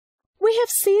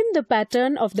seen the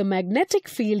pattern of the magnetic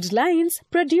field lines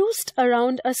produced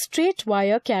around a straight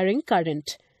wire carrying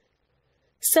current.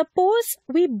 Suppose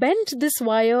we bend this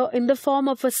wire in the form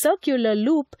of a circular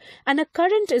loop and a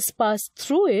current is passed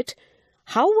through it.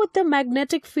 How would the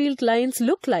magnetic field lines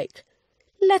look like?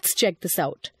 Let's check this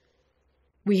out.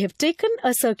 We have taken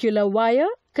a circular wire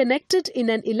connected in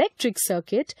an electric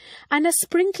circuit and a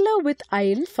sprinkler with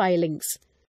iron filings.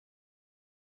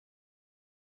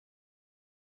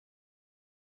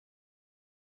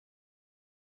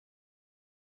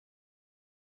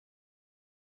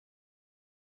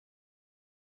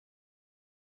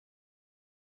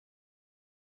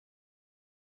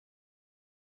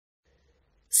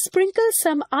 Sprinkle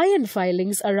some iron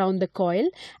filings around the coil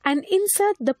and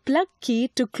insert the plug key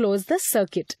to close the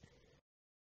circuit.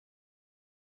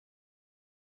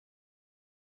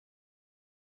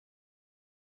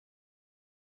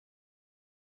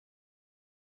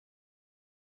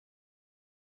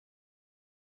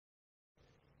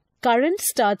 Current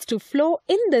starts to flow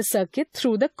in the circuit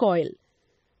through the coil.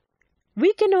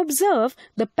 We can observe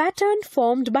the pattern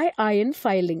formed by iron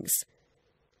filings.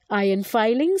 Iron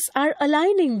filings are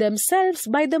aligning themselves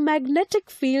by the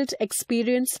magnetic field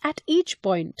experienced at each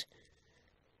point.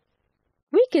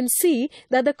 We can see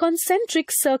that the concentric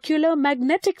circular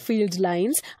magnetic field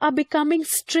lines are becoming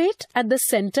straight at the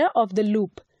center of the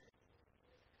loop.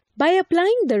 By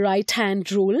applying the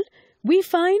right-hand rule, we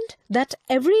find that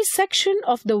every section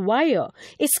of the wire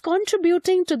is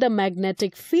contributing to the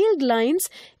magnetic field lines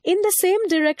in the same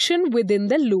direction within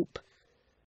the loop.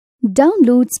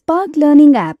 Download Spark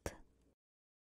Learning app.